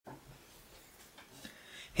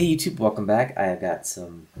Hey YouTube, welcome back. I have got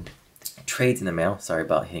some trades in the mail. Sorry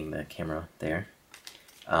about hitting the camera there.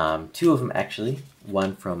 Two of them actually.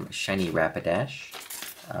 One from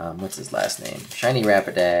ShinyRapidash. What's his last name?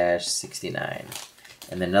 ShinyRapidash69.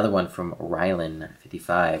 And then another one from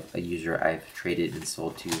Relynn55, a user I've traded and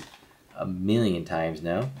sold to a million times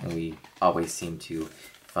now. And we always seem to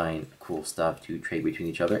find cool stuff to trade between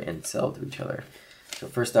each other and sell to each other. So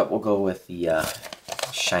first up, we'll go with the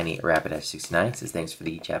ShinyRapidash69. Says thanks for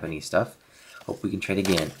the Japanese stuff. Hope we can trade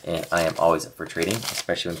again. And I am always up for trading,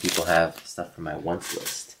 especially when people have stuff from my wants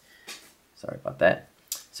list. Sorry about that.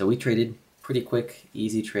 So we traded pretty quick,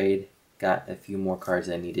 easy trade. Got a few more cards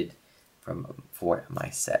I needed for my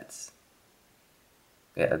sets.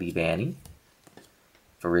 Got a Libani,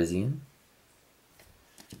 Virizion,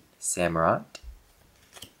 Samurott,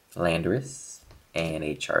 Landorus, and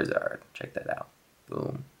a Charizard. Check that out.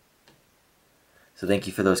 Boom. So thank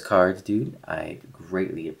you for those cards, dude. I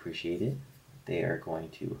greatly appreciate it. They are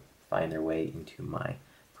going to find their way into my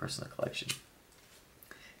personal collection.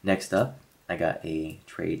 Next up, I got a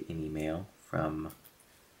trade in email from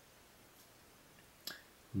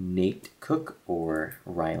Nate Cook or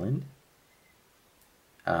Ryland.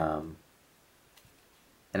 And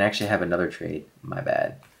actually I have another trade. My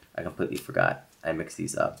bad. I completely forgot. I mixed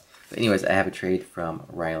these up. But anyways, I have a trade from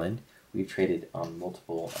Ryland. We've traded on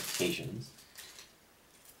multiple occasions.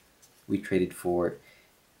 We traded for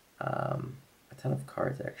a ton of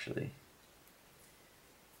cards, actually.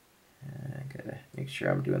 I gotta make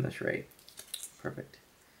sure I'm doing this right. Perfect.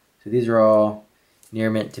 So these are all near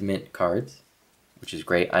mint to mint cards, which is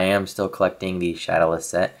great. I am still collecting the Shadowless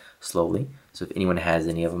set slowly. So if anyone has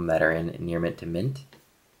any of them that are in near mint to mint,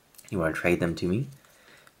 you want to trade them to me,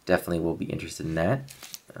 definitely will be interested in that.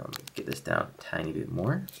 Let me get this down a tiny bit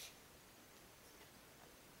more.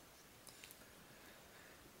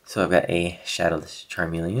 So I've got a Shadowless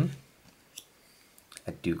Charmeleon,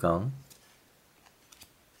 a Dugong,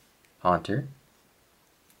 Haunter,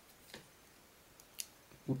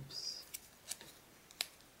 oops,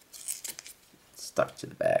 stuck to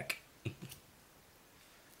the back,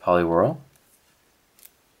 Poliwhirl.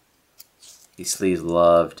 These sleeves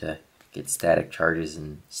love to get static charges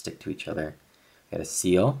and stick to each other. Got a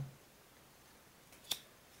Seal,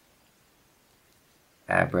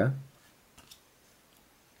 Abra,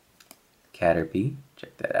 Caterpie,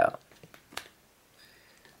 check that out.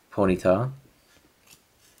 Ponyta.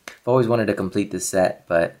 I've always wanted to complete this set,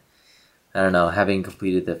 but I don't know, having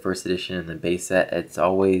completed the first edition and the base set, it's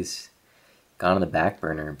always gone on the back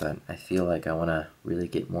burner, but I feel like I want to really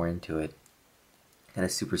get more into it. And a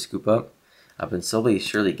Super Scoop Up. I've been slowly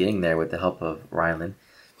surely getting there with the help of Ryland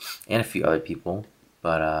and a few other people,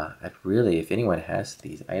 but I'd really, if anyone has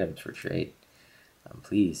these items for trade,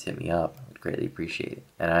 please hit me up. I would greatly appreciate it.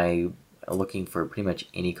 And I'm looking for pretty much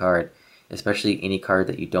any card, especially any card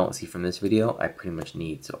that you don't see from this video, I pretty much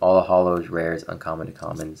need. So all the holos, rares, uncommon to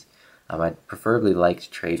commons. I'd preferably like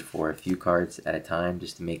to trade for a few cards at a time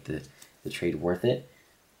just to make the trade worth it.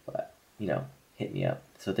 But, you know, hit me up.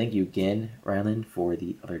 So thank you again, Ryland, for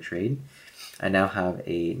the other trade. I now have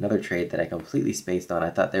another trade that I completely spaced on.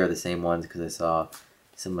 I thought they were the same ones because I saw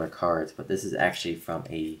similar cards, but this is actually from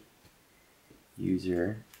a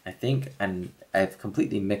user. I think I've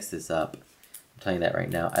completely mixed this up. I'm telling you that right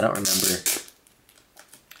now. I don't remember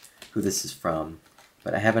who this is from,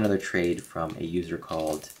 but I have another trade from a user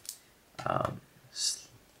called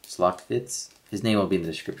Slockfits. His name will be in the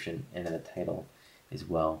description and in the title as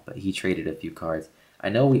well, but he traded a few cards. I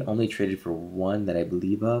know we only traded for one that I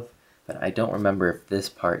believe of, but I don't remember if this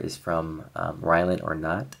part is from Ryland or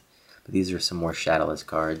not. But these are some more Shadowless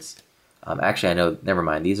cards. Actually, I know, never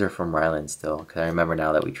mind, these are from Ryland still, because I remember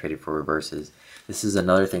now that we traded for reverses. This is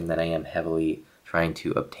another thing that I am heavily trying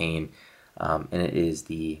to obtain, and it is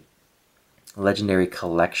the Legendary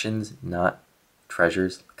Collections, not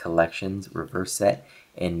Treasures, Collections reverse set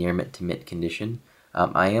and near mint to mint condition.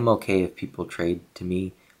 I am okay if people trade to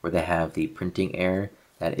me where they have the printing error.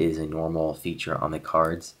 That is a normal feature on the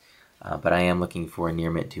cards. But I am looking for near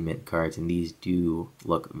mint to mint cards, and these do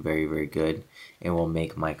look very, very good and will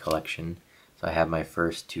make my collection. So I have my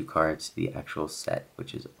first two cards to the actual set,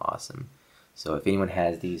 which is awesome. So if anyone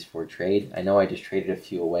has these for trade, I know I just traded a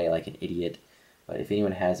few away like an idiot, but if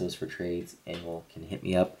anyone has those for trades and can hit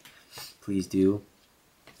me up, please do.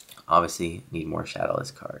 Obviously, need more Shadowless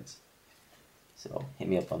cards. So hit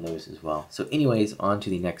me up on those as well. So anyways, on to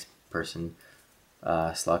the next person.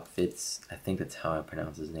 Slockfits, I think that's how I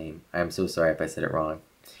pronounce his name. I am so sorry if I said it wrong.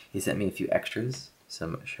 He sent me a few extras,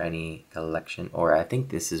 some shiny collection, or I think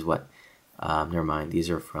this is what, never mind, these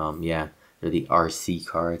are from, yeah, they're the RC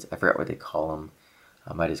cards. I forgot what they call them.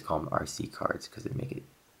 I might just call them RC cards because they make it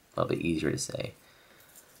a little bit easier to say.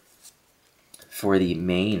 For the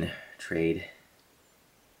main trade,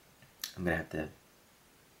 I'm gonna have to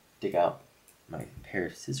dig out my pair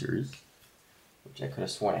of scissors, which I could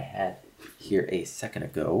have sworn I had here a second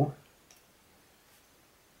ago.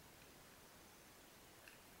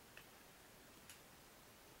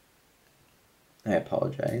 I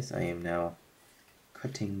apologize. I am now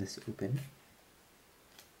cutting this open.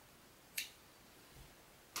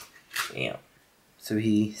 Bam. So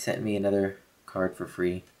he sent me another card for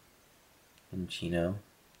free in Chino.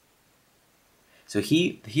 So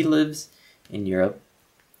he lives in Europe,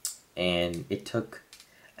 and it took,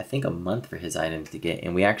 I think, a month for his items to get.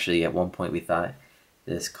 And we actually, at one point, we thought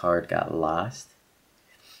this card got lost.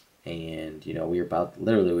 And, you know, we were both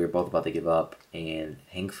about to give up. And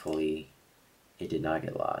thankfully, it did not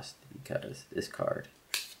get lost, because this card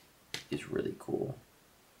is really cool.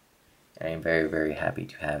 I am very, very happy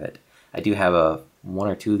to have it. I do have one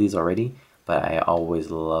or two of these already, but I always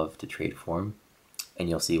love to trade for them, and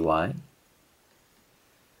you'll see why.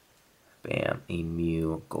 Bam, a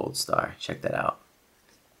Mew Gold Star. Check that out.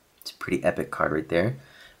 It's a pretty epic card right there.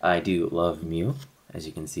 I do love Mew, as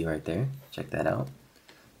you can see right there. Check that out.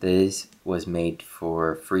 This was made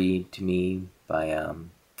for free to me by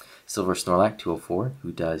Silver Snorlax 204,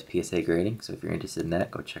 who does PSA grading. So if you're interested in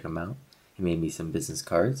that, go check him out. He made me some business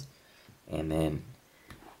cards. And then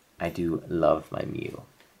I do love my Mew.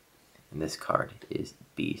 And this card is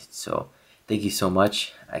beast. So thank you so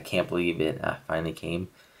much. I can't believe it finally came.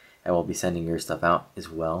 I will be sending your stuff out as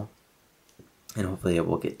well. And hopefully it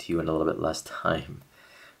will get to you in a little bit less time.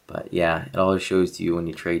 But yeah, it always shows to you when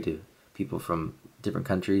you trade to people from different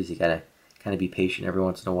countries. You gotta kind of be patient every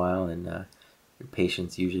once in a while, and your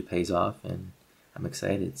patience usually pays off, and I'm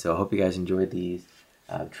excited. So I hope you guys enjoyed these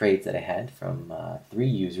trades that I had from 3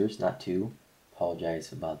 users, not 2.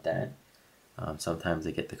 Apologize about that. Sometimes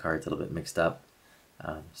I get the cards a little bit mixed up.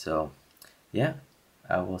 So yeah,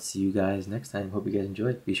 I will see you guys next time. Hope you guys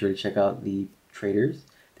enjoyed. Be sure to check out the traders.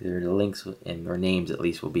 The links and or names at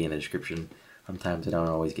least will be in the description. Sometimes I don't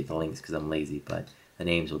always get the links because I'm lazy, but the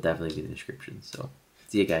names will definitely be in the description. So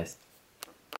see you guys.